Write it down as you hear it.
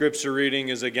Scripture reading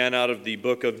is again out of the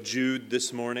book of Jude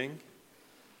this morning.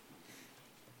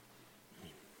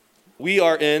 We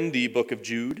are in the book of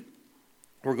Jude.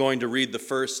 We're going to read the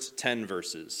first 10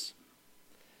 verses.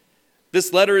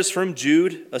 This letter is from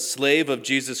Jude, a slave of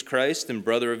Jesus Christ and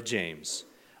brother of James.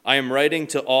 I am writing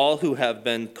to all who have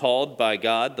been called by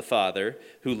God the Father,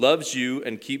 who loves you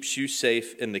and keeps you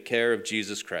safe in the care of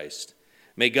Jesus Christ.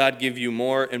 May God give you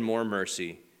more and more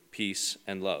mercy, peace,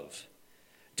 and love.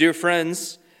 Dear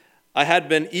friends, I had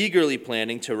been eagerly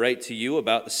planning to write to you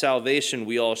about the salvation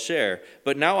we all share,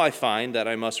 but now I find that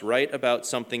I must write about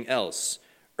something else,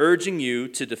 urging you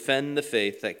to defend the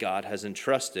faith that God has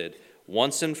entrusted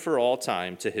once and for all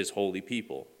time to his holy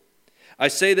people. I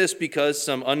say this because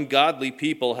some ungodly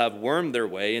people have wormed their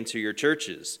way into your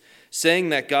churches, saying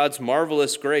that God's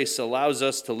marvelous grace allows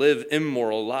us to live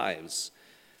immoral lives.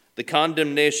 The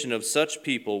condemnation of such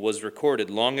people was recorded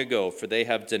long ago, for they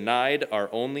have denied our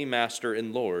only Master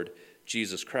and Lord,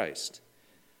 Jesus Christ.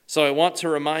 So I want to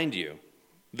remind you,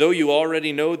 though you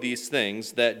already know these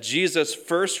things, that Jesus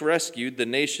first rescued the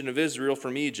nation of Israel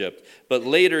from Egypt, but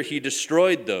later he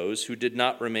destroyed those who did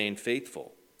not remain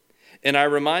faithful. And I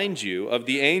remind you of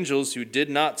the angels who did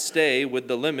not stay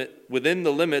within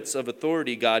the limits of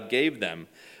authority God gave them,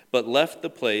 but left the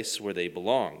place where they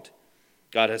belonged.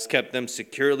 God has kept them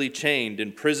securely chained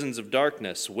in prisons of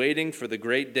darkness, waiting for the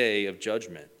great day of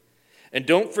judgment. And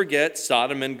don't forget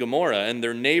Sodom and Gomorrah and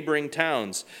their neighboring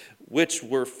towns, which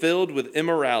were filled with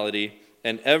immorality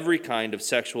and every kind of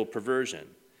sexual perversion.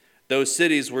 Those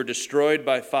cities were destroyed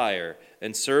by fire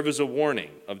and serve as a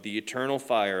warning of the eternal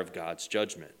fire of God's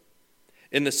judgment.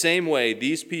 In the same way,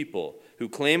 these people who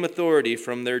claim authority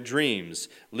from their dreams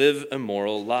live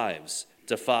immoral lives,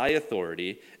 defy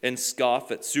authority, and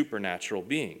scoff at supernatural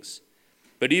beings.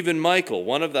 But even Michael,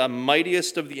 one of the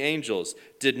mightiest of the angels,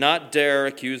 did not dare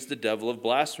accuse the devil of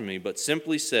blasphemy, but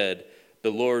simply said,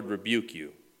 "The Lord rebuke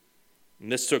you."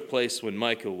 And this took place when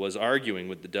Michael was arguing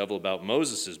with the devil about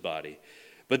Moses' body.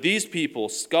 But these people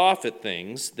scoff at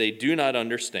things they do not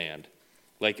understand.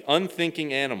 Like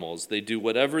unthinking animals, they do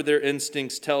whatever their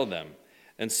instincts tell them,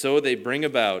 and so they bring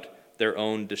about their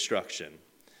own destruction.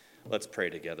 Let's pray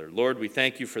together. Lord, we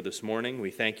thank you for this morning. We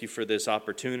thank you for this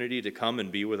opportunity to come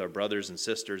and be with our brothers and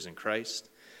sisters in Christ.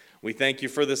 We thank you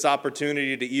for this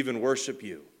opportunity to even worship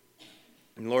you.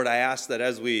 And Lord, I ask that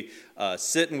as we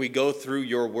sit and we go through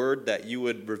your word, that you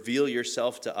would reveal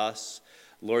yourself to us.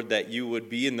 Lord, that you would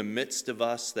be in the midst of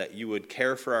us, that you would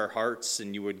care for our hearts,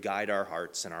 and you would guide our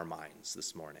hearts and our minds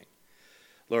this morning.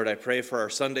 Lord, I pray for our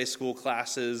Sunday school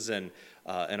classes and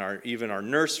our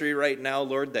nursery right now,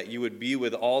 Lord, that you would be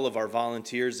with all of our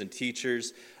volunteers and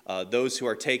teachers, those who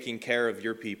are taking care of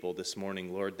your people this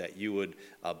morning, Lord, that you would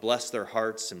bless their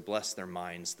hearts and bless their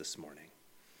minds this morning.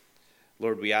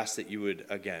 Lord, we ask that you would,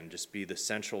 again, just be the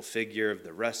central figure of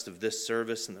the rest of this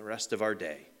service and the rest of our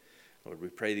day. Lord, we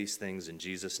pray these things in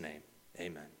Jesus' name.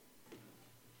 Amen.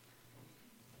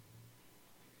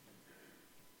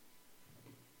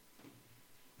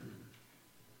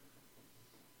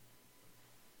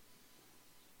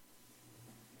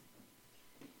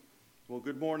 Well,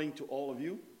 good morning to all of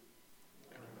you.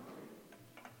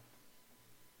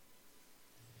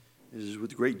 It is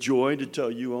with great joy to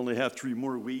tell you I only have 3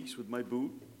 more weeks with my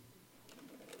boot.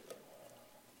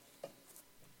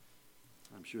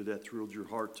 I'm sure that thrilled your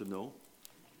heart to know.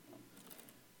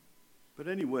 But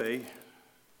anyway,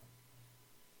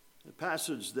 the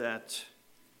passage that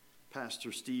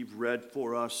Pastor Steve read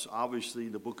for us, obviously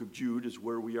the book of Jude, is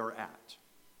where we are at.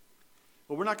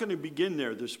 But we're not going to begin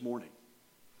there this morning.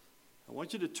 I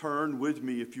want you to turn with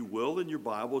me, if you will, in your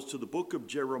Bibles to the book of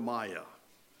Jeremiah.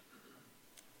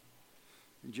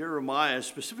 In Jeremiah,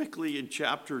 specifically in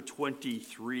chapter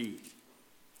 23.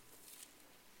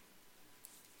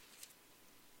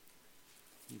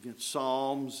 You get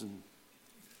Psalms, and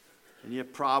you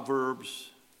have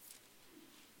Proverbs,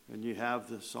 and you have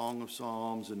the Song of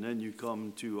Psalms, and then you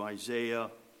come to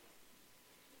Isaiah,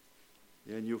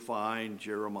 and you find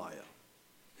Jeremiah.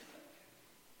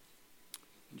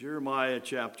 Jeremiah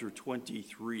chapter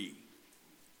 23.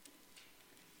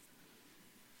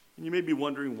 And you may be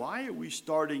wondering, why are we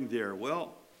starting there?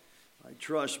 Well, I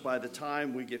trust by the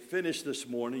time we get finished this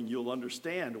morning, you'll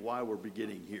understand why we're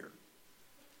beginning here.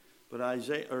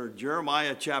 But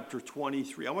Jeremiah chapter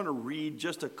 23, I want to read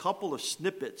just a couple of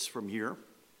snippets from here.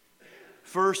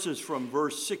 First is from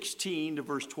verse 16 to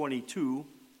verse 22,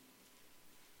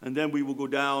 and then we will go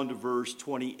down to verse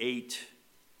 28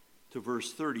 to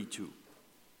verse 32.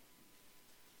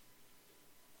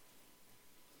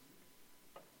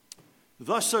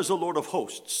 Thus says the Lord of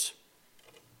hosts,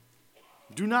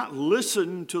 Do not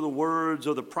listen to the words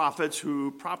of the prophets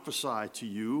who prophesy to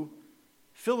you,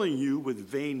 filling you with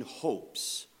vain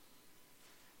hopes.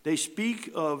 They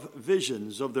speak of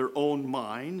visions of their own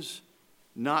minds,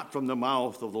 not from the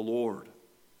mouth of the Lord.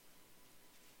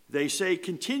 They say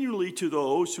continually to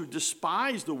those who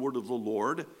despise the word of the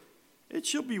Lord, "It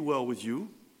shall be well with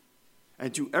you."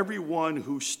 And to everyone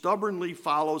who stubbornly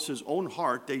follows his own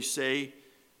heart, they say,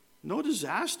 "No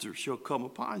disaster shall come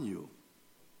upon you."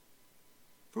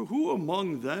 For who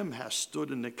among them has stood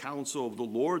in the counsel of the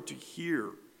Lord to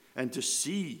hear and to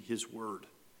see his word?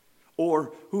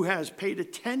 Or who has paid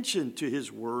attention to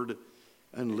his word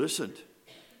and listened?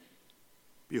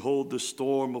 Behold, the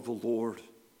storm of the Lord.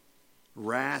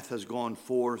 Wrath has gone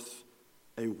forth,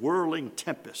 a whirling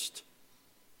tempest.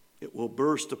 It will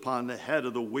burst upon the head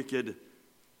of the wicked.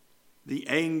 The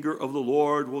anger of the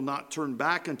Lord will not turn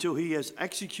back until he has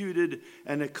executed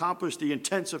and accomplished the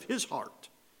intents of his heart.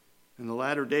 In the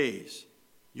latter days,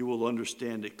 you will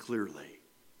understand it clearly.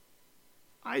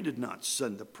 I did not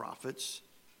send the prophets,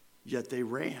 yet they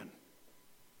ran.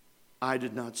 I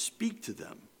did not speak to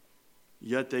them,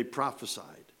 yet they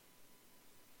prophesied.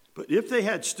 But if they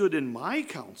had stood in my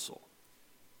counsel,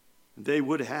 they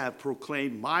would have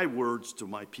proclaimed my words to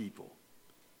my people,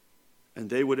 and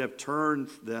they would have turned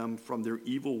them from their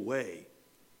evil way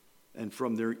and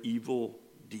from their evil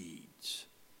deeds.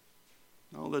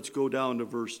 Now let's go down to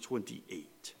verse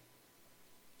 28.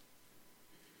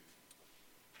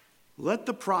 Let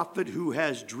the prophet who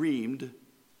has dreamed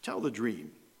tell the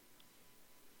dream,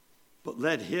 but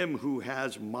let him who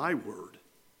has my word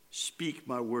speak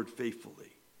my word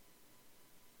faithfully.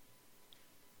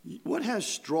 What has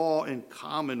straw in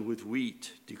common with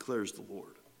wheat, declares the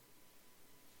Lord?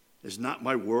 Is not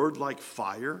my word like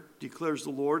fire, declares the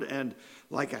Lord, and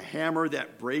like a hammer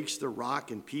that breaks the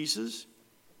rock in pieces?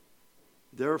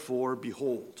 Therefore,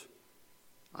 behold,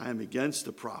 I am against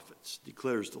the prophets,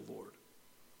 declares the Lord,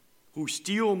 who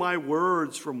steal my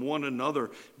words from one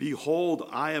another. Behold,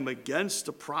 I am against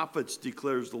the prophets,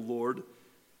 declares the Lord,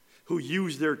 who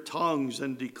use their tongues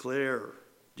and declare,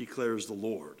 declares the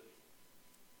Lord.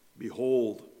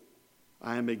 Behold,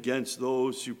 I am against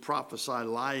those who prophesy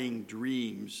lying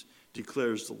dreams,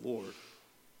 declares the Lord,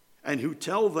 and who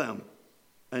tell them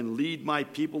and lead my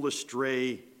people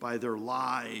astray by their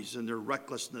lies and their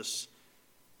recklessness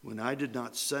when I did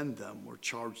not send them or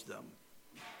charge them.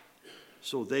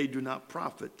 So they do not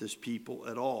profit this people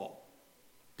at all,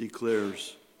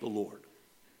 declares the Lord.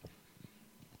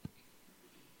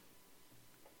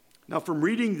 Now, from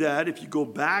reading that, if you go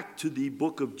back to the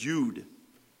book of Jude,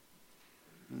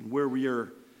 where we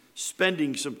are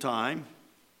spending some time,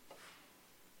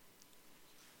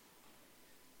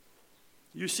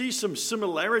 you see some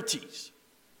similarities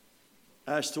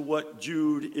as to what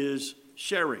Jude is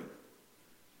sharing.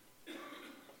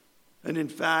 And in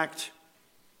fact,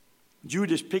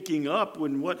 Jude is picking up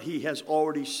on what he has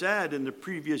already said in the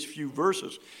previous few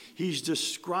verses. He's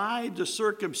described a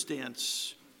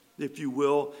circumstance, if you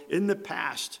will, in the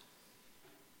past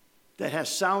that has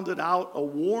sounded out a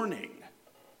warning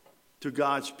to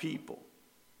God's people.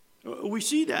 We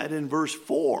see that in verse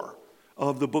 4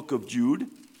 of the book of Jude,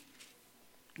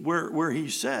 where he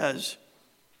says,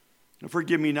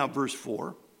 forgive me now, verse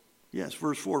 4. Yes,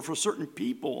 verse 4. For certain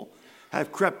people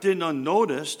have crept in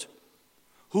unnoticed,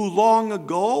 who long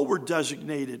ago were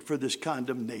designated for this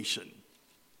condemnation.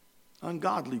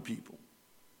 Ungodly people.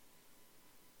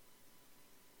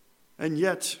 And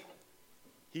yet,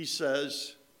 he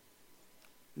says,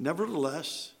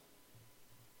 nevertheless,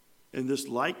 in this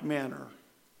like manner,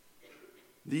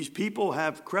 these people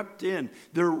have crept in.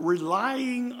 They're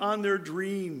relying on their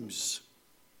dreams.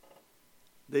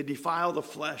 They defile the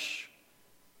flesh.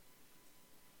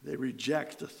 They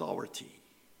reject authority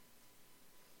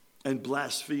and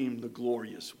blaspheme the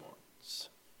glorious ones.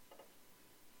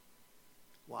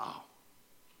 Wow.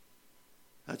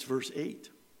 That's verse 8.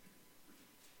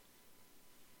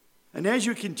 And as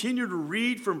you continue to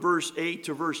read from verse 8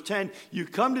 to verse 10, you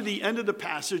come to the end of the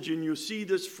passage and you see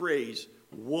this phrase,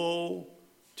 woe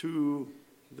to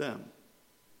them.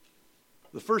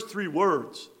 The first three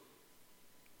words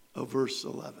of verse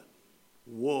 11.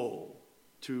 Woe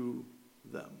to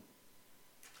them.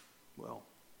 Well,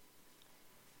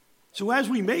 so as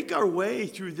we make our way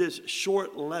through this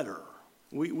short letter,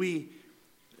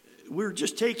 we're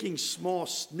just taking small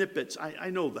snippets. I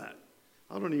know that.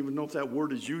 I don't even know if that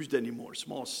word is used anymore,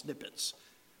 small snippets.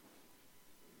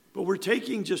 But we're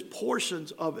taking just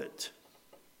portions of it.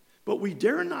 But we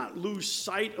dare not lose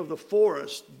sight of the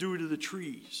forest due to the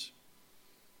trees.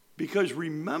 Because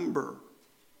remember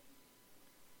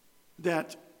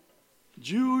that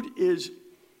Jude is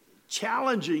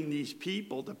challenging these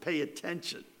people to pay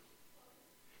attention.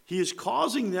 He is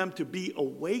causing them to be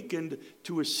awakened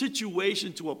to a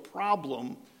situation, to a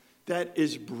problem that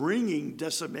is bringing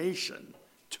decimation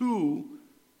to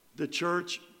the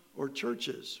church or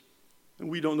churches. And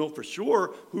we don't know for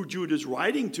sure who Jude is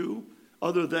writing to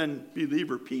other than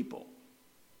believer people.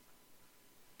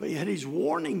 But yet he's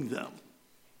warning them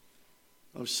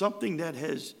of something that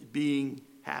has been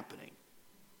happening.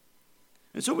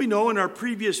 And so we know in our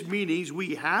previous meetings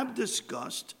we have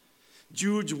discussed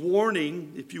Jude's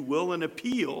warning, if you will, an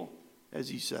appeal, as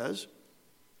he says.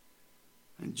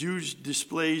 And Jude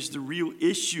displays the real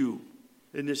issue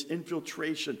in this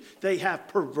infiltration. They have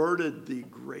perverted the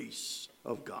grace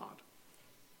of God.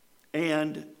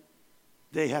 And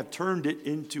they have turned it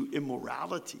into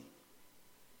immorality.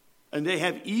 And they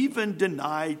have even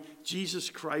denied Jesus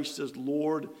Christ as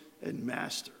Lord and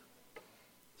Master.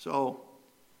 So,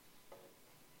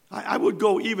 I would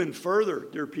go even further,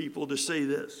 dear people, to say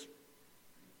this.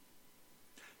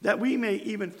 That we may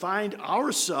even find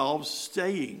ourselves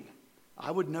saying,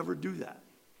 I would never do that.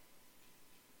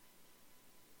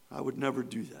 I would never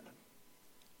do that.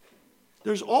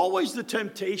 There's always the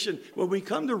temptation when we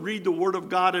come to read the Word of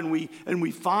God and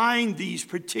we find these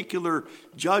particular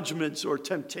judgments or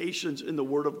temptations in the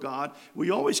Word of God,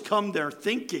 we always come there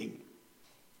thinking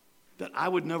that I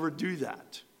would never do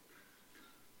that.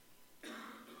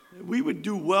 We would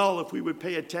do well if we would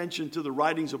pay attention to the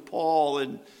writings of Paul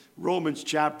in Romans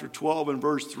chapter 12 and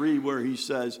verse 3, where he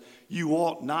says, you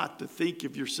ought not to think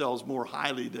of yourselves more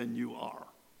highly than you are.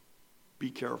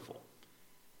 Be careful.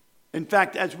 In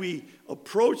fact, as we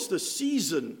approach the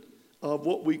season of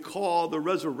what we call the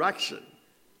resurrection,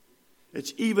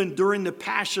 it's even during the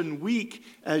Passion Week,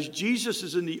 as Jesus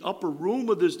is in the upper room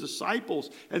with his disciples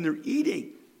and they're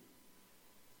eating.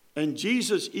 And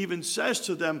Jesus even says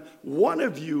to them, one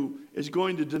of you is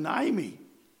going to deny me.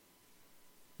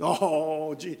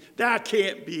 Oh, gee, that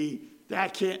can't be.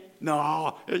 That can't.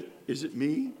 No. Is it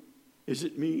me? Is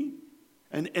it me?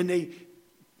 And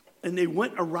they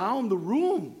went around the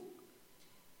room.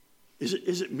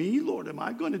 Is it me, Lord? Am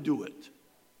I going to do it?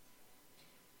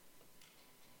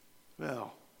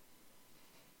 Well,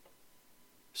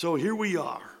 so here we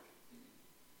are.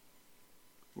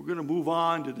 We're going to move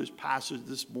on to this passage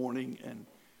this morning and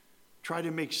try to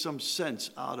make some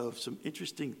sense out of some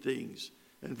interesting things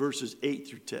in verses 8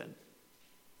 through 10.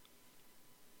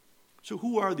 So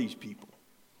who are these people?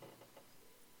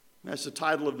 That's the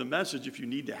title of the message if you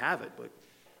need to have it. But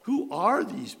who are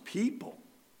these people?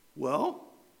 Well,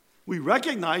 we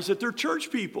recognize that they're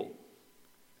church people.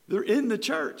 They're in the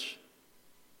church.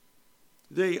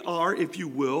 They are, if you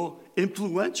will,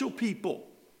 influential people.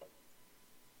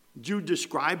 Jude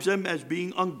describes them as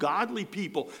being ungodly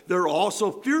people. They're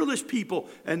also fearless people,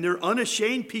 and they're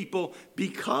unashamed people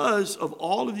because of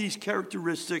all of these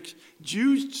characteristics.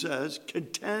 Jude says,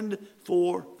 contend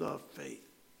for the faith.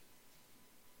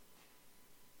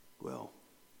 Well,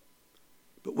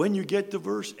 but when you get to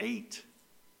verse 8,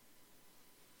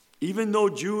 even though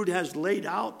Jude has laid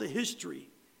out the history,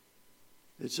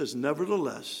 it says,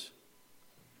 nevertheless,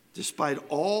 despite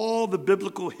all the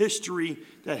biblical history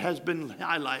that has been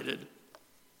highlighted,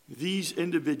 these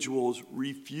individuals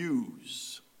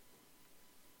refuse.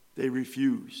 They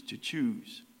refuse to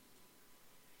choose.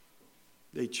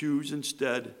 They choose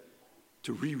instead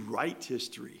to rewrite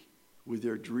history with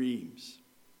their dreams.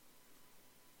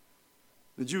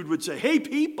 And Jude would say, hey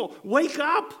people, wake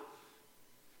up.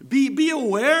 Be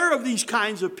aware of these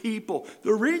kinds of people.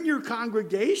 They're in your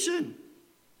congregation.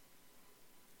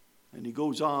 And he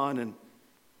goes on, and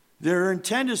their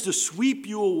intent is to sweep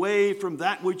you away from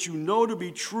that which you know to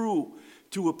be true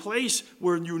to a place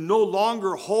where you no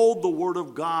longer hold the Word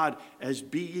of God as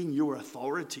being your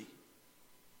authority.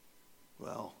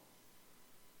 Well,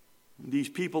 these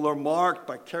people are marked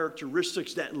by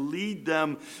characteristics that lead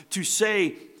them to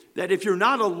say that if you're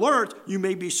not alert, you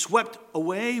may be swept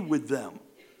away with them.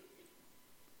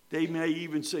 They may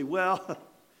even say, well,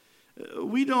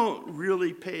 we don't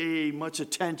really pay much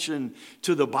attention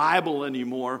to the Bible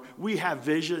anymore. We have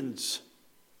visions.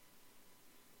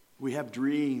 We have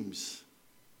dreams.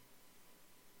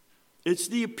 It's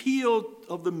the appeal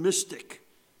of the mystic.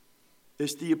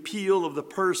 It's the appeal of the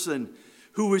person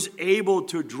who is able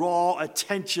to draw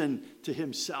attention to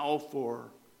himself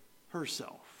or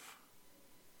herself.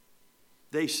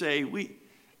 They say,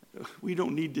 we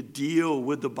don't need to deal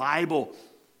with the Bible.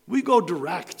 We go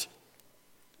direct.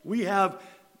 We have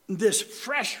this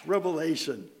fresh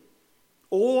revelation.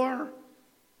 Or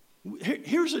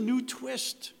here's a new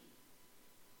twist.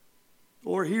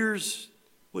 Or here's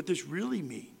what this really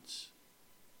means.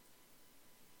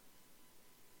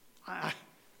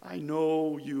 I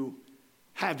know you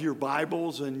have your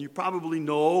Bibles and you probably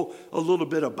know a little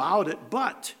bit about it,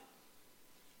 but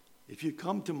if you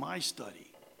come to my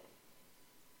study,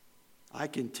 I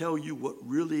can tell you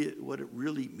what it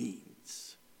really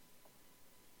means.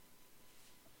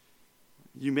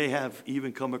 You may have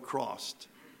even come across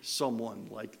someone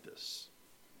like this.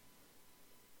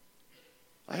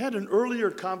 I had an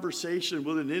earlier conversation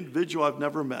with an individual I've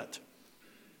never met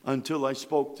until I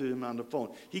spoke to him on the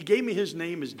phone. He gave me his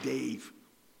name as Dave.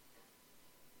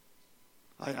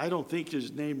 I don't think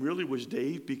his name really was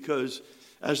Dave, because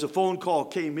as the phone call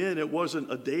came in, it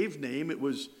wasn't a Dave name, it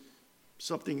was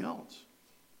something else.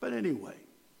 But anyway.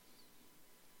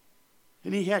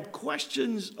 And he had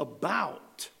questions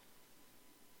about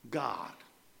God.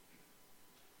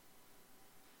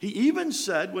 He even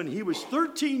said when he was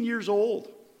 13 years old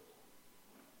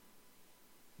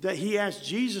that he asked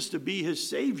Jesus to be his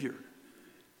Savior.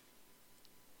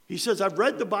 He says, I've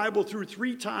read the Bible through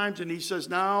 3 times, and he says,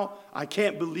 now I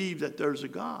can't believe that there's a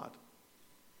God.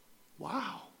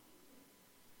 Wow.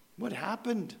 What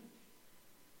happened?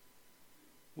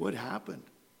 What happened?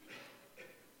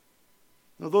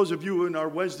 Now, those of you in our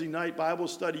Wednesday night Bible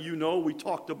study, you know we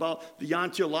talked about the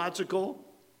ontological.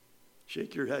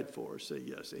 Shake your head for us. Say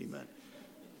yes, amen.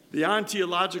 The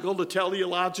ontological, the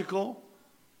teleological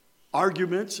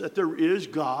arguments that there is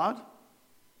God.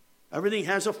 Everything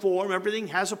has a form. Everything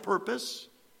has a purpose.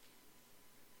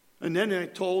 And then I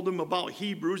told him about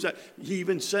Hebrews, that he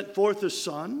even sent forth his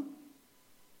son.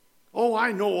 Oh,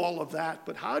 I know all of that,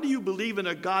 but how do you believe in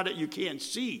a God that you can't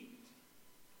see?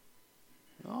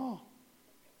 Oh,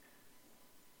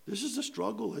 this is a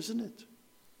struggle, isn't it?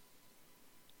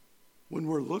 When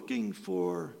we're looking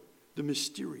for the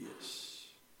mysterious,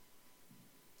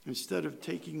 instead of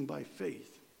taking by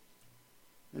faith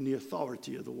and the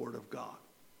authority of the Word of God.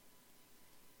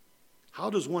 How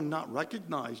does one not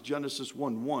recognize Genesis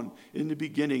 1:1, in the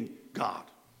beginning, God?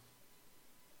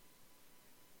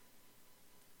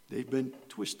 They've been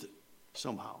twisted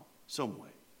somehow, some way.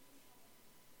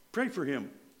 Pray for him.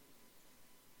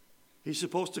 He's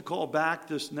supposed to call back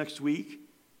this next week,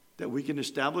 that we can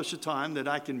establish a time that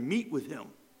I can meet with him.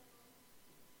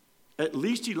 At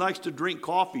least he likes to drink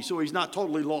coffee, so he's not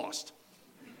totally lost.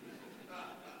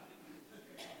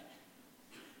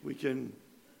 We can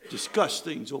discuss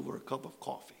things over a cup of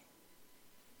coffee.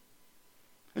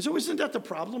 And so isn't that the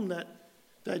problem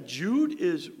that Jude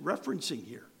is referencing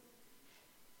here?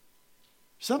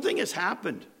 Something has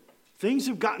happened. Things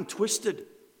have gotten twisted.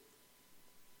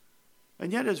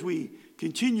 And yet as we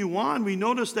continue on, we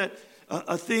notice that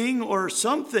a thing or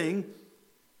something,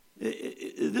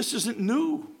 this isn't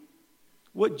new.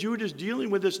 What Jude is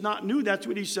dealing with is not new. That's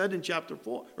what he said in chapter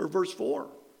 4, or verse 4.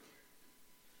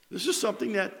 This is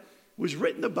something that was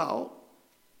written about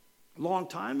a long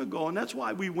time ago, and that's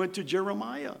why we went to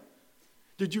Jeremiah.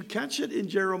 Did you catch it in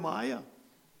Jeremiah?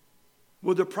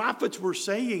 Well, the prophets were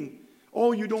saying,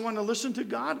 oh, you don't want to listen to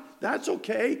God? That's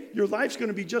okay. Your life's going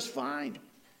to be just fine.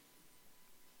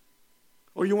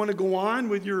 Or you want to go on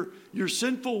with your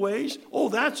sinful ways? Oh,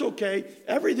 that's okay.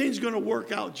 Everything's going to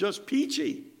work out just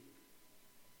peachy.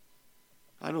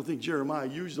 I don't think Jeremiah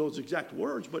used those exact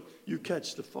words, but you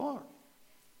catch the thought.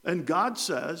 And God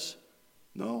says,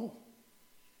 no.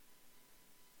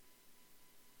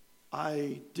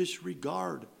 I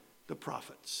disregard the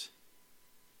prophets.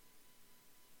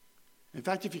 In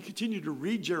fact, if you continue to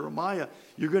read Jeremiah,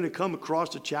 you're going to come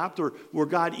across a chapter where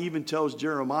God even tells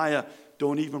Jeremiah,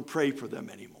 don't even pray for them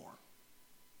anymore.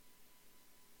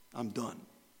 I'm done.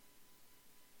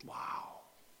 Wow.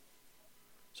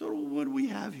 So what do we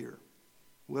have here?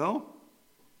 Well,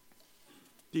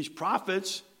 these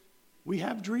prophets, we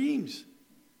have dreams.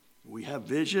 We have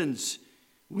visions.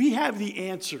 We have the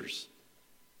answers.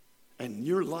 And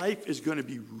your life is going to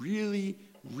be really,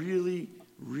 really,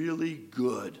 really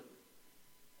good.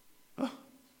 Huh.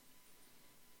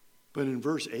 But in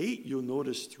verse 8, you'll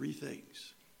notice 3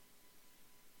 things.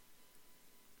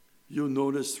 You'll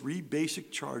notice 3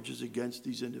 basic charges against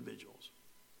these individuals.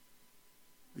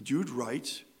 Jude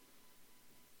writes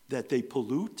that they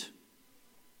pollute,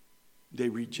 they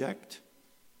reject,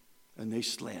 and they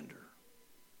slander.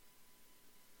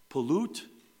 Pollute,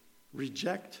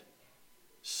 reject,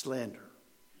 slander.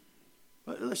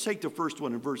 Let's take the first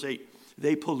one in verse 8.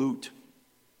 They pollute.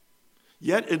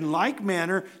 Yet in like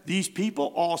manner, these people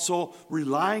also,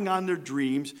 relying on their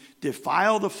dreams,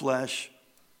 defile the flesh,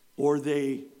 or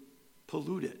they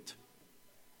pollute it.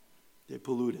 They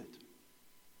pollute it.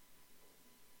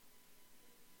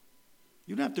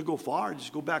 You don't have to go far.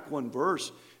 Just go back 1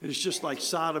 verse, and it's just like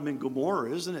Sodom and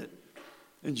Gomorrah, isn't it?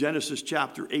 In Genesis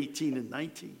chapter 18 and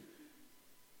 19.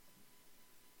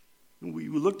 We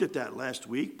looked at that last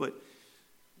week, but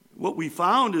what we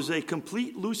found is a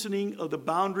complete loosening of the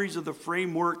boundaries of the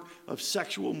framework of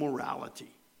sexual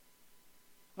morality.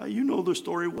 You know the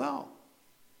story well.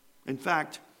 In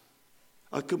fact,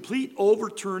 a complete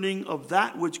overturning of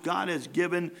that which God has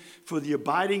given for the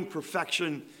abiding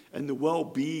perfection and the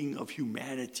well-being of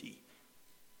humanity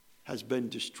has been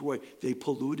destroyed. They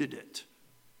polluted it.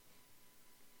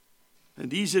 And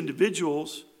these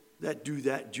individuals that do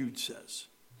that, Jude says,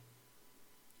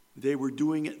 they were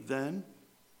doing it then,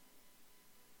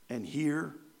 and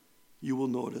here you will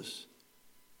notice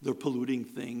they're polluting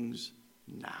things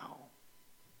now.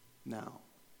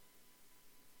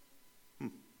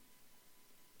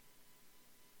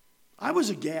 I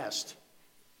was aghast.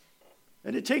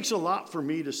 And it takes a lot for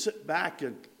me to sit back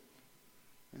and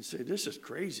say, this is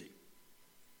crazy.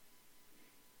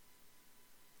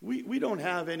 We don't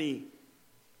have any,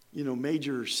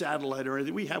 major satellite or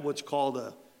anything. We have what's called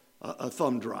a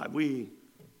thumb drive.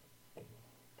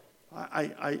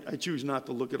 I choose not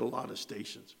to look at a lot of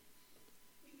stations.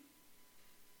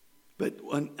 But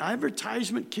an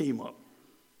advertisement came up,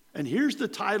 and here's the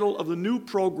title of the new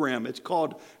program. It's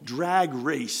called Drag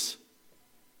Race.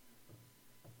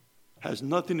 Has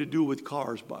nothing to do with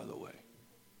cars, by the way.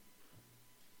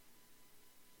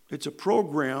 It's a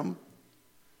program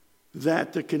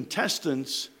that the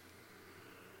contestants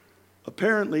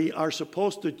apparently are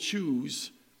supposed to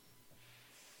choose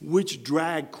which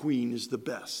drag queen is the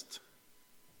best.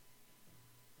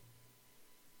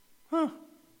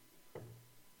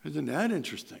 Isn't that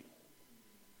interesting?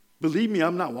 Believe me,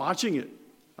 I'm not watching it.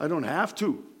 I don't have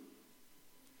to.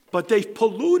 But they've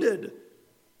polluted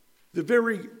the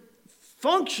very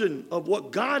function of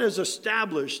what God has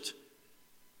established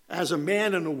as a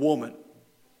man and a woman.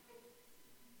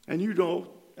 And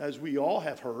as we all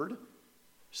have heard,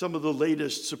 some of the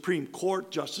latest Supreme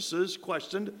Court justices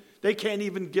questioned, they can't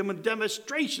even give a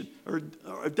demonstration or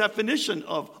a definition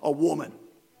of a woman.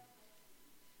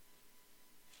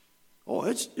 Oh,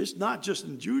 it's not just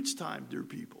in Jude's time, dear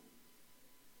people.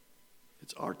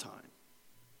 It's our time.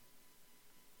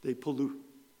 They pollute.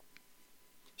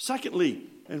 Secondly,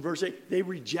 in verse 8, they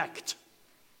reject.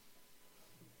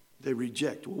 They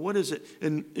reject. Well, what is it?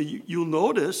 And you'll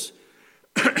notice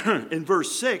in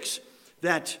verse 6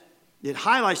 that it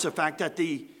highlights the fact that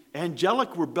the angelic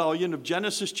rebellion of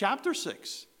Genesis chapter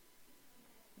 6.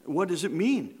 What does it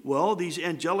mean? Well, these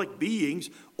angelic beings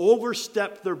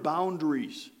overstepped their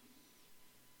boundaries.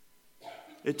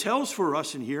 It tells for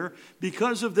us in here,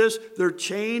 because of this, they're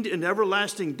chained in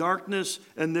everlasting darkness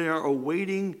and they are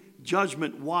awaiting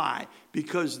judgment. Why?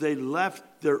 Because they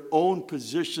left their own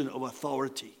position of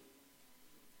authority.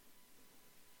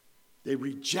 They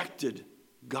rejected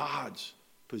God's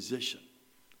position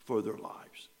for their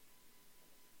lives.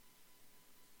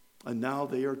 And now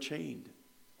they are chained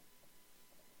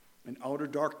in outer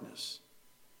darkness,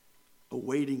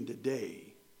 awaiting the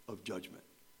day of judgment.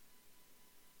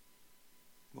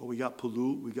 Well, we got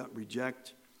pollute, we got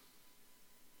reject.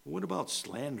 What about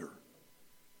slander?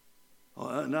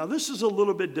 Now, this is a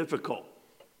little bit difficult.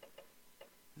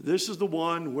 This is the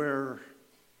one where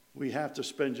we have to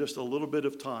spend just a little bit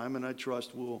of time, and I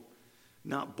trust will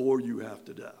not bore you half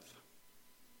to death.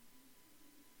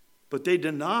 But they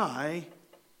deny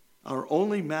our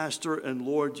only Master and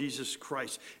Lord Jesus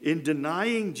Christ. In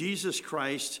denying Jesus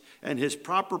Christ and his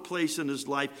proper place in his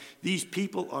life, these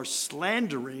people are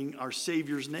slandering our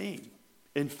Savior's name.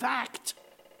 In fact,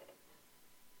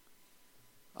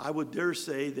 I would dare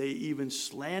say they even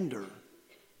slander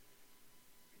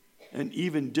and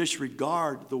even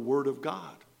disregard the Word of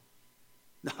God.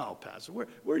 Now, Pastor,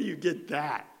 where do you get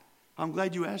that? I'm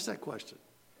glad you asked that question.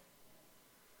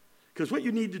 Because what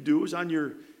you need to do is on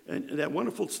your and that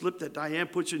wonderful slip that Diane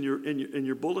puts in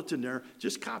your bulletin there,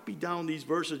 just copy down these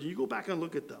verses and you go back and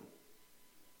look at them.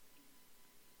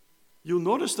 You'll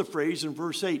notice the phrase in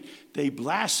verse 8, they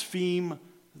blaspheme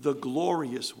the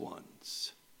glorious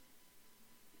ones.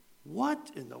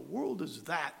 What in the world is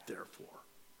that there for?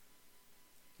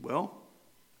 Well,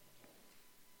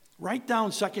 write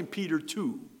down 2 Peter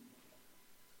 2,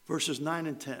 verses 9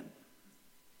 and 10.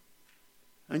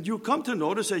 And you'll come to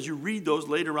notice as you read those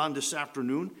later on this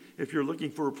afternoon, if you're looking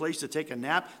for a place to take a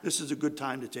nap, this is a good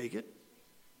time to take it.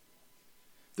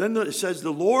 Then it says,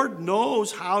 the Lord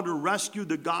knows how to rescue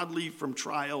the godly from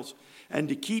trials and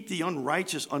to keep the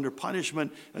unrighteous under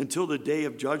punishment until the day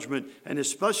of judgment, and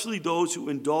especially those who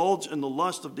indulge in the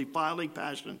lust of defiling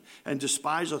passion and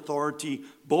despise authority,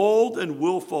 bold and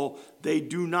willful, they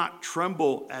do not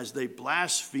tremble as they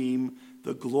blaspheme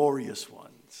the glorious ones.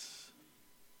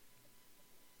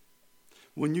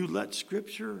 When you let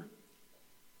Scripture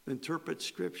interpret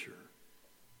Scripture,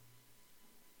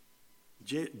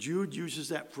 Jude uses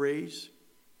that phrase.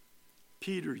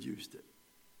 Peter used it.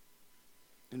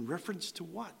 In reference to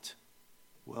what?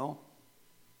 Well,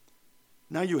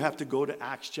 now you have to go to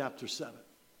Acts chapter 7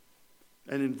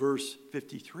 and in verse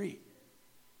 53.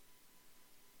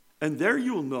 And there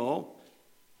you'll know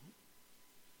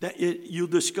that you'll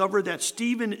discover that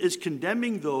Stephen is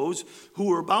condemning those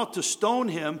who are about to stone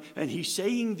him, and he's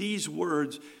saying these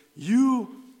words,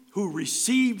 "You who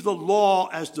received the law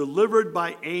as delivered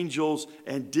by angels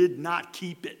and did not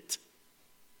keep it."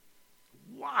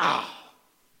 Wow.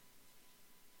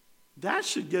 That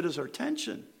should get us our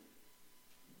attention.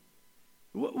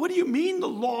 What do you mean the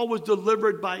law was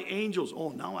delivered by angels? Oh,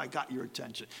 now I got your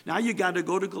attention. Now you got to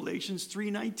go to Galatians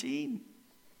 3:19.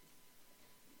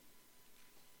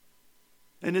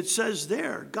 And it says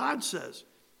there, God says,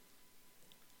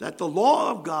 that the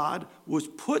law of God was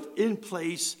put in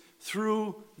place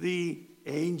through the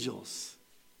angels.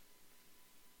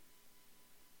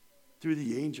 Through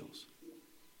the angels.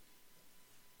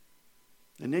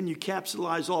 And then you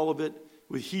capsulize all of it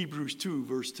with Hebrews 2,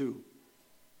 verse 2.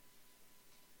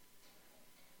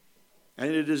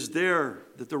 And it is there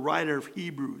that the writer of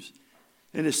Hebrews,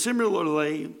 in a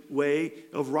similar way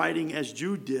of writing as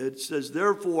Jude did, says,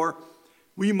 therefore,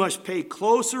 we must pay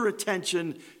closer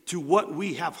attention to what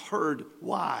we have heard.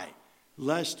 Why?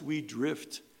 Lest we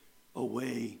drift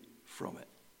away from it.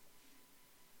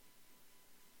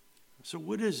 So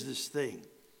what is this thing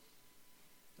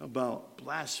about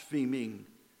blaspheming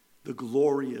the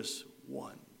glorious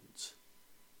ones?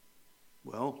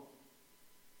 Well,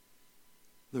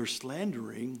 they're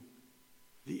slandering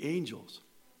the angels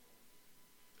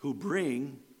who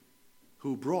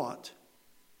brought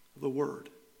the word.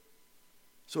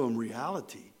 So in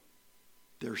reality,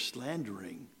 they're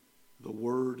slandering the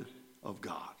word of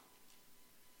God.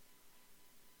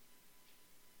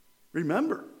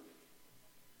 Remember,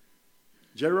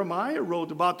 Jeremiah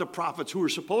wrote about the prophets who were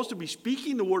supposed to be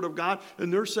speaking the word of God,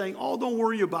 and they're saying, oh, don't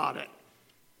worry about it.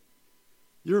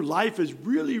 Your life is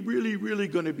really, really, really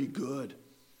going to be good.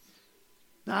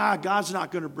 Nah, God's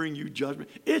not going to bring you judgment.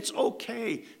 It's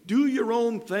okay. Do your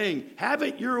own thing. Have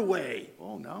it your way.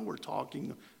 Oh, now we're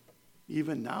talking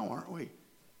even now, aren't we?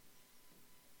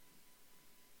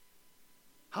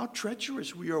 How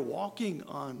treacherous we are walking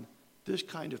on this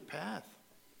kind of path.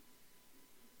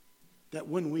 That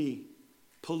when we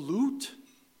pollute,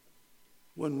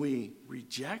 when we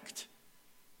reject,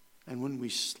 and when we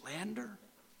slander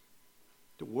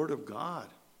the word of God,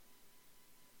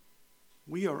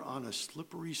 we are on a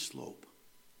slippery slope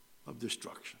of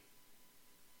destruction.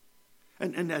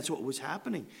 And that's what was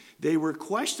happening. They were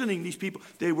questioning these people.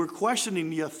 They were questioning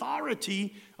the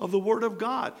authority of the word of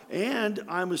God. And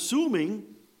I'm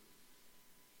assuming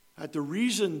that the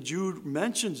reason Jude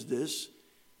mentions this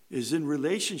is in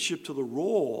relationship to the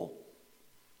role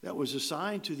that was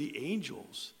assigned to the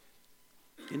angels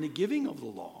in the giving of the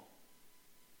law.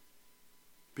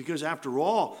 Because after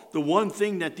all, the one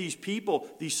thing that these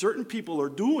certain people are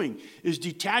doing is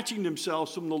detaching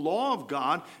themselves from the law of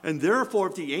God. And therefore,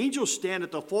 if the angels stand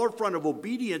at the forefront of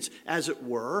obedience, as it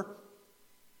were,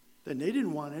 then they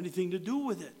didn't want anything to do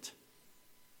with it.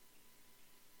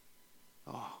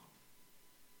 Oh.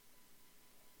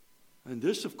 And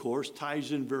this, of course,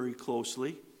 ties in very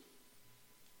closely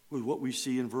with what we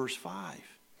see in verse 5.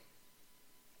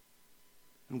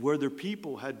 And where their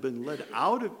people had been led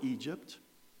out of Egypt,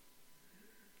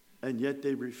 and yet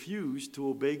they refused to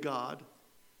obey God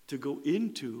to go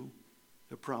into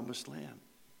the promised land.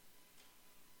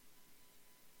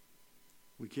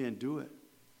 We can't do it.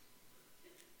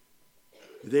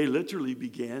 They literally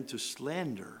began to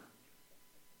slander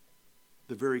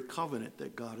the very covenant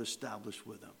that God established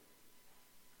with them.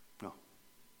 No.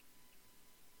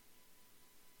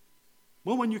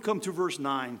 Well, when you come to verse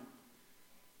 9,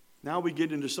 now we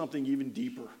get into something even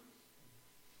deeper.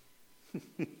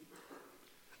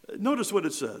 Notice what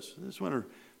it says. I just want to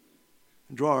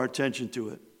draw our attention to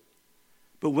it.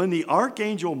 But when the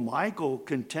archangel Michael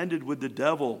contended with the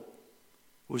devil,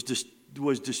 was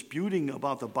disputing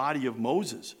about the body of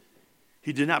Moses,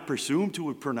 he did not presume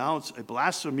to pronounce a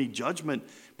blasphemy judgment,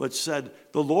 but said,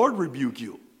 "The Lord rebuke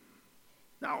you."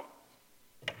 Now,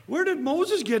 where did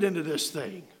Moses get into this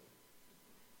thing?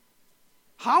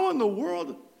 How in the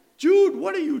world? Jude,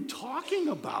 what are you talking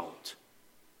about?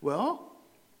 Well,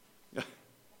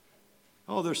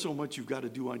 oh, there's so much you've got to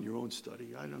do on your own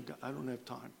study. I don't have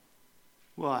time.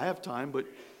 Well, I have time, but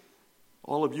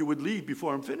all of you would leave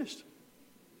before I'm finished.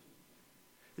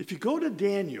 If you go to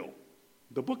Daniel,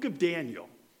 the book of Daniel,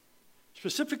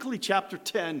 specifically chapter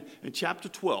 10 and chapter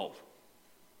 12,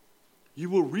 you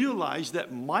will realize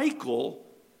that Michael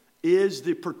is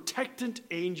the protectant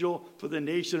angel for the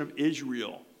nation of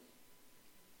Israel.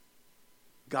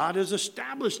 God has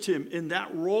established him in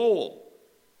that role.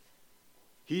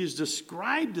 He is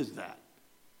described as that.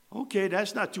 Okay,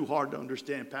 that's not too hard to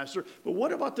understand, Pastor. But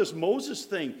what about this Moses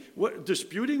thing? What,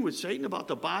 disputing with Satan about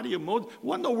the body of Moses?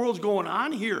 What in the world's going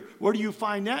on here? Where do you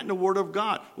find that in the Word of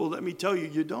God? Well, let me tell you,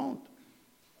 you don't.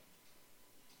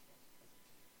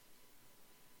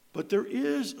 But there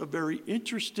is a very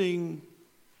interesting,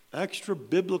 extra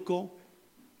biblical,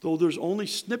 though there's only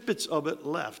snippets of it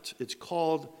left. It's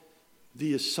called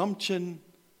the Assumption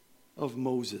of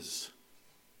Moses.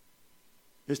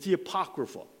 It's the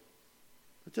Apocrypha.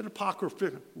 It's an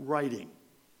apocryphal writing.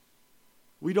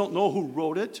 We don't know who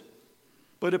wrote it,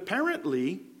 but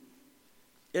apparently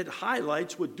it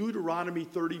highlights what Deuteronomy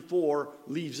 34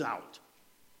 leaves out.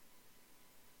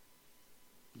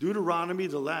 Deuteronomy,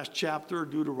 the last chapter of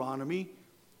Deuteronomy,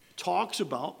 talks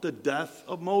about the death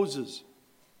of Moses.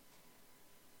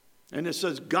 And it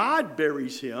says God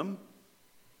buries him,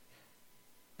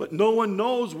 but no one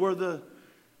knows where the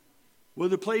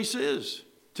place is.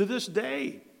 To this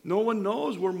day, no one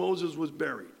knows where Moses was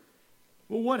buried.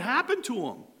 Well, what happened to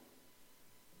him?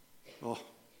 Oh,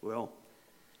 well,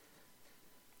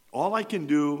 all I can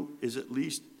do is at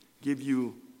least give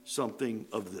you something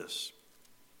of this.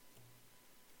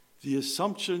 The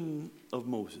Assumption of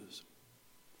Moses.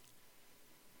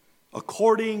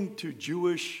 According to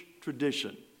Jewish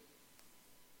tradition,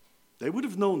 they would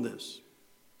have known this.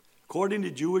 According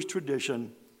to Jewish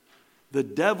tradition, the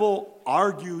devil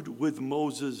argued with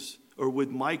Moses or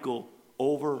with Michael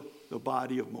over the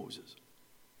body of Moses.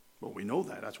 Well, we know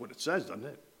that. That's what it says, doesn't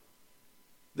it?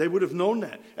 They would have known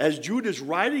that. As Jude is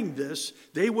writing this,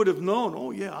 they would have known,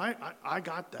 oh yeah, I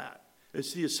got that.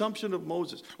 It's the Assumption of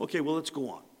Moses. Okay, well, let's go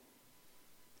on.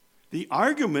 The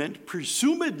argument,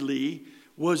 presumably,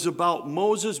 was about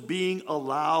Moses being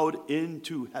allowed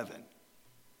into heaven.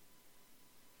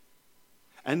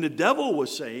 And the devil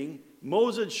was saying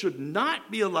Moses should not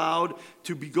be allowed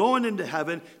to be going into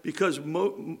heaven because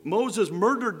Moses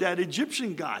murdered that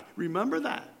Egyptian guy. Remember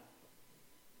that?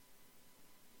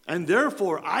 And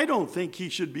therefore, I don't think he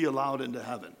should be allowed into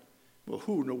heaven. Well,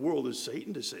 who in the world is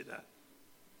Satan to say that?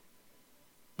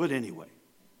 But anyway.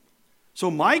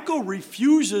 So Michael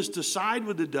refuses to side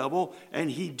with the devil, and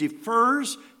he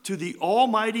defers to the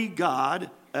Almighty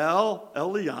God, El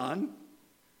Elyon,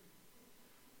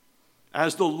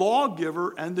 as the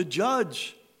lawgiver and the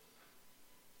judge.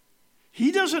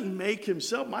 He doesn't make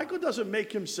himself, Michael doesn't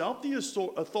make himself the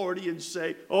authority and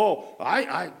say, oh,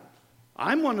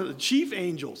 I'm one of the chief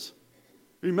angels.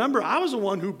 Remember, I was the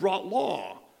one who brought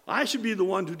law. I should be the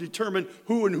one to determine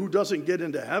who and who doesn't get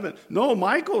into heaven. No,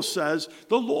 Michael says,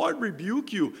 the Lord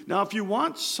rebuke you. Now, if you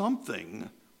want something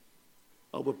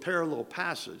of a parallel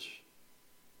passage,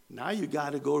 now you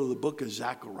got to go to the book of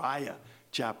Zechariah,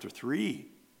 chapter 3.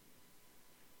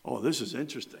 Oh, this is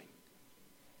interesting.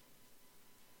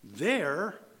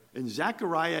 There, in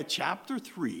Zechariah chapter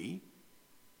 3,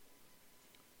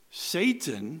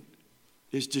 Satan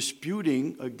is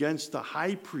disputing against the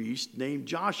high priest named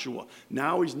Joshua.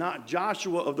 Now he's not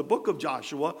Joshua of the book of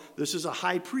Joshua. This is a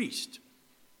high priest.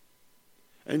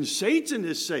 And Satan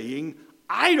is saying,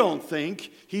 I don't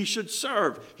think he should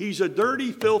serve. He's a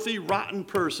dirty, filthy, rotten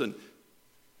person.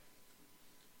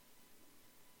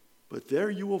 But there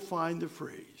you will find the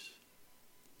phrase,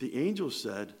 the angel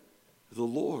said, the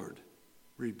Lord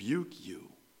rebuke you.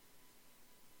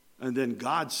 And then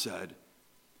God said,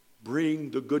 bring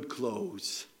the good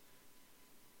clothes.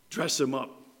 Dress him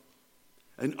up.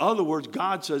 In other words,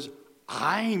 God says,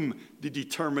 I'm the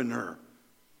determiner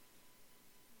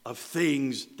of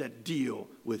things that deal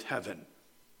with heaven.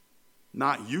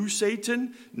 Not you,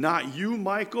 Satan. Not you,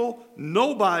 Michael.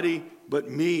 Nobody but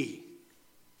me.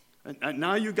 And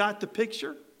now you got the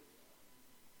picture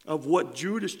of what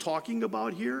Jude is talking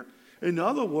about here? In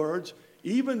other words,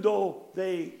 even though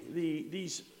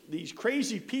these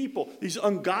crazy people, these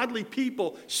ungodly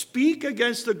people, speak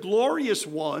against the glorious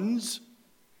ones,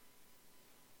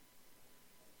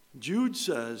 Jude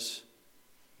says,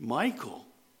 Michael,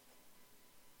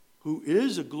 who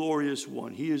is a glorious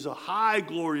one, he is a high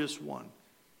glorious one,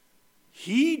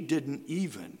 he didn't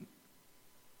even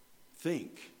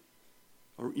think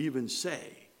or even say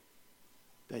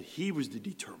that he was the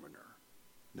determiner.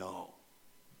 No,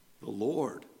 the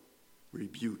Lord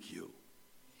rebuke you.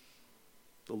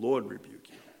 The Lord rebuke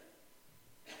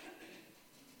you.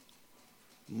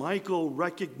 Michael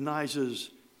recognizes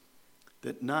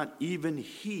that not even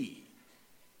he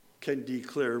can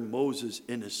declare Moses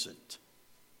innocent.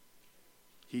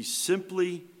 He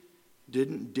simply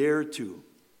didn't dare to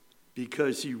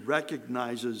because he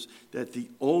recognizes that the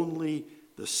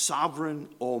sovereign,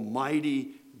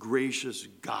 almighty, gracious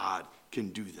God can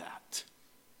do that.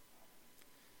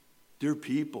 Dear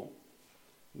people,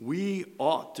 we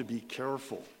ought to be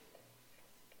careful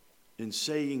in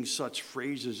saying such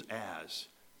phrases as,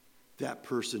 that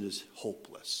person is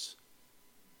hopeless.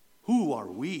 Who are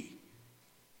we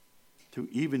to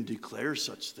even declare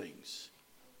such things?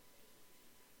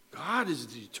 God is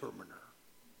the determiner.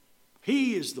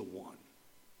 He is the one.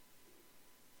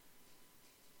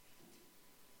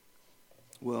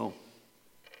 Well,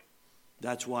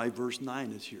 that's why verse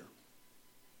 9 is here.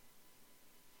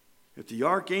 If the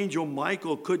archangel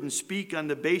Michael couldn't speak on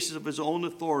the basis of his own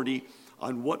authority,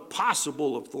 on what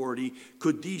possible authority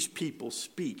could these people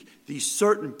speak? These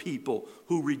certain people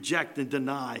who reject and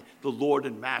deny the Lord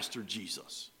and Master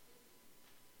Jesus.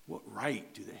 What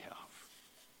right do they have?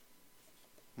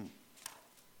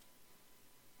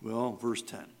 Well, verse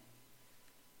 10.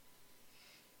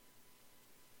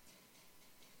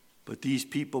 But these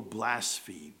people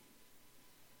blaspheme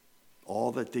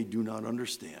all that they do not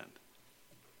understand,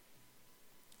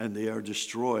 and they are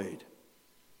destroyed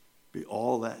by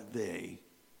all that they,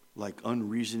 like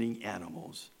unreasoning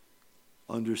animals,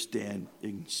 understand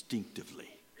instinctively.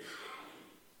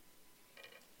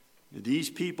 These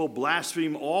people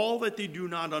blaspheme all that they do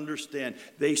not understand.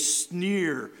 They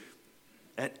sneer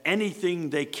at anything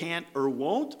they can't or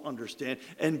won't understand,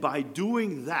 and by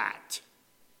doing that,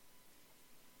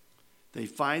 they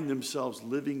find themselves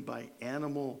living by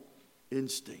animal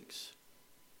instincts.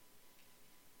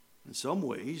 In some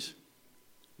ways,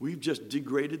 we've just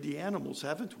degraded the animals,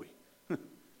 haven't we?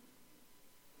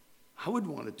 I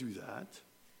wouldn't want to do that.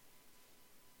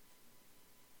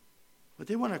 But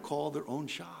they want to call their own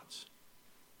shots.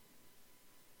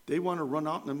 They want to run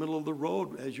out in the middle of the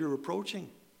road as you're approaching.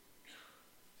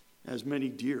 As many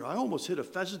deer. I almost hit a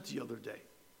pheasant the other day.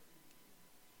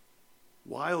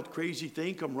 Wild, crazy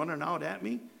thing come running out at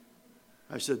me.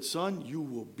 I said, son, you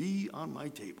will be on my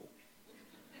table.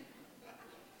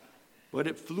 But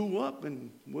it flew up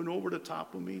and went over the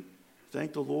top of me.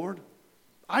 Thank the Lord.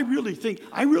 I really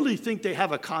think they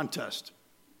have a contest.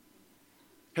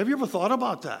 Have you ever thought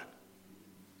about that?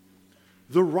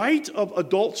 The right of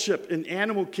adultship in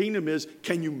animal kingdom is,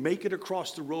 can you make it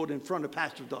across the road in front of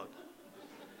Pastor Doug?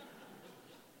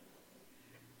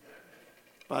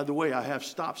 By the way, I have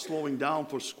stopped slowing down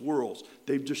for squirrels.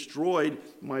 They've destroyed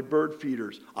my bird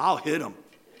feeders. I'll hit them.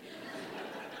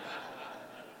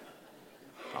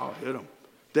 I'll hit them.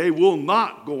 They will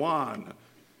not go on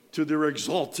to their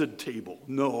exalted table.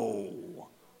 No.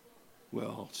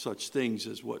 Well, such things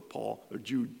as what Paul or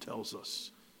Jude tells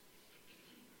us.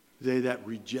 They that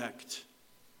reject,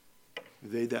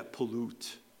 they that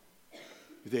pollute,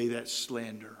 they that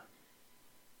slander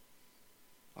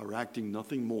are acting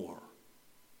nothing more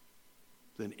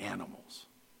than animals.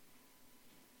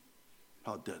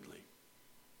 How deadly.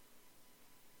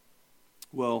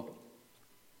 Well,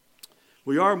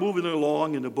 we are moving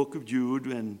along in the book of Jude,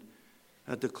 and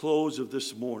at the close of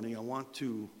this morning, I want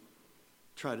to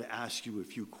try to ask you a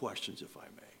few questions, if I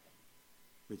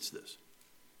may. It's this.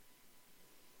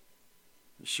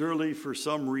 Surely, for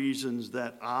some reasons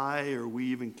that I or we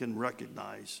even can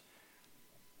recognize,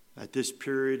 at this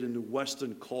period in the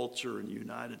Western culture in the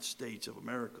United States of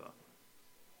America,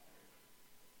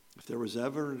 if there was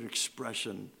ever an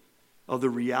expression of the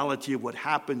reality of what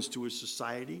happens to a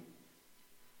society,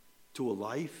 to a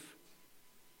life,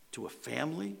 to a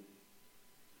family,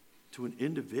 to an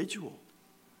individual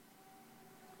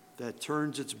that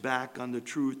turns its back on the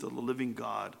truth of the living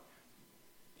God,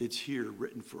 it's here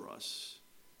written for us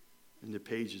in the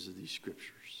pages of these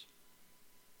scriptures.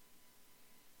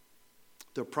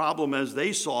 The problem as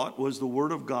they saw it was the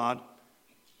Word of God,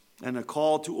 and a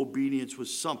call to obedience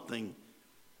was something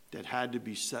that had to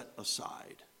be set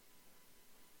aside.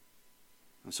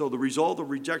 And so the result of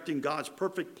rejecting God's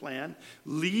perfect plan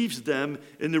leaves them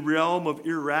in the realm of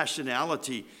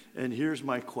irrationality. And here's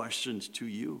my questions to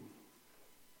you.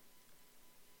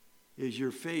 Is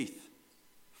your faith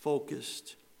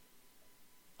focused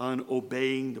on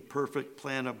obeying the perfect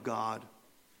plan of God?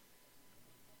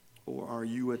 Or are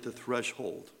you at the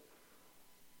threshold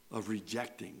of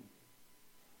rejecting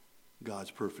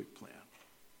God's perfect plan?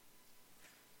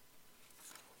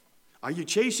 Are you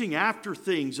chasing after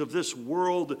things of this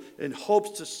world in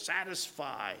hopes to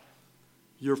satisfy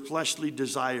your fleshly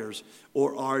desires?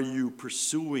 Or are you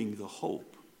pursuing the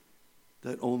hope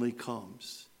that only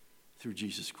comes through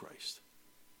Jesus Christ?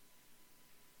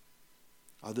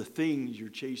 Are the things you're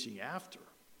chasing after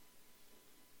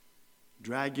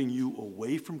dragging you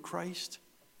away from Christ?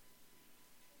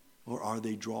 Or are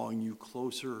they drawing you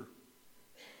closer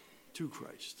to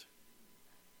Christ?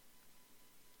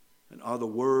 And are the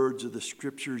words of the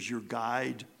Scriptures your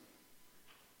guide?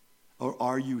 Or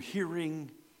are you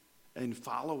hearing and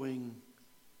following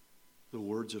the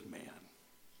words of man?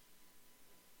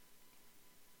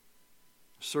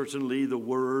 Certainly the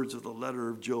words of the letter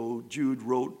of Jude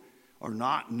wrote are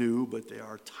not new, but they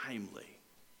are timely.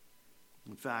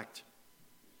 In fact,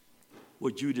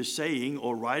 what Jude is saying,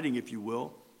 or writing if you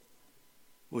will,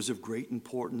 was of great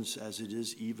importance as it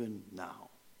is even now.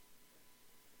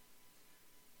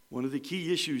 One of the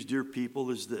key issues, dear people,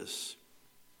 is this.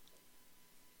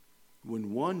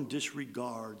 When one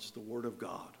disregards the Word of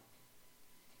God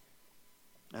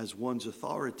as one's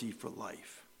authority for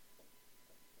life,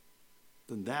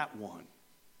 then that one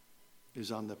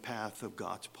is on the path of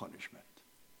God's punishment.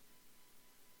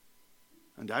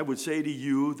 And I would say to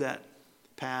you that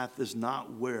path is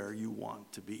not where you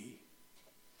want to be.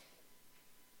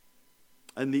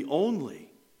 And the only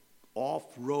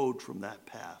off-road from that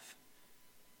path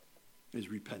is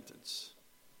repentance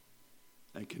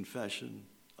and confession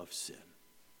of sin.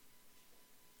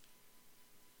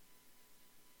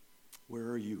 Where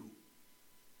are you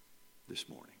this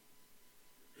morning?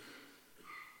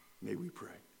 May we pray.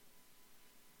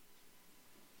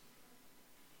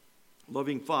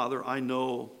 Loving Father, I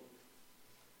know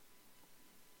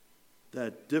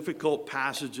that difficult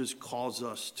passages cause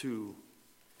us to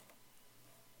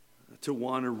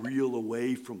want to reel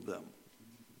away from them,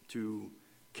 to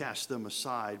cast them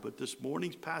aside. But this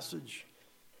morning's passage,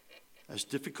 as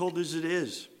difficult as it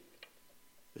is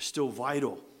still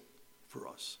vital for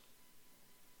us.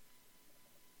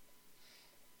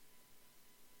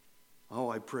 Oh,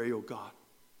 I pray, oh God,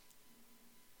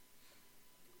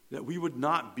 that we would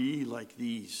not be like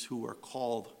these who are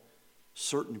called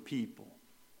certain people,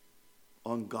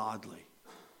 ungodly,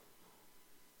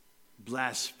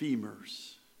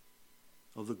 blasphemers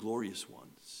of the glorious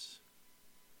ones.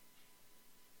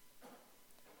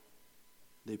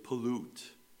 They pollute,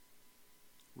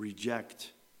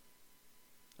 reject,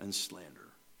 and slander.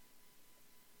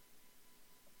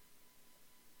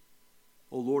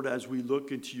 Oh Lord, as we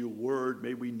look into your word,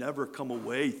 may we never come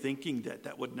away thinking that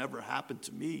that would never happen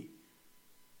to me.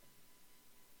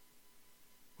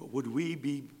 But would we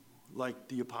be like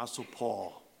the Apostle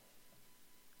Paul,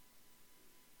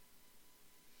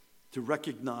 to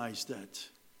recognize that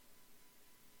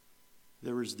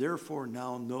there is therefore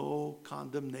now no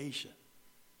condemnation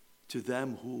to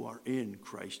them who are in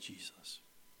Christ Jesus.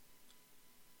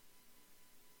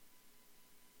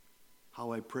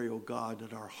 How I pray, O God,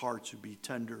 that our hearts would be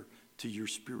tender to your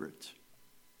Spirit.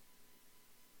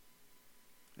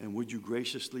 And would you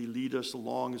graciously lead us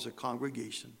along as a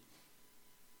congregation,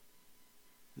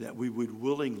 that we would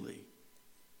willingly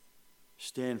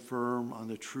stand firm on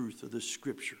the truth of the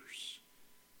Scriptures.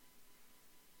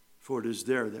 For it is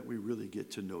there that we really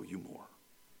get to know you more.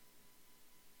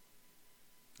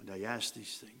 And I ask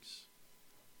these things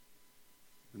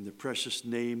in the precious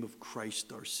name of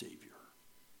Christ our Savior.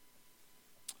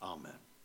 Amen.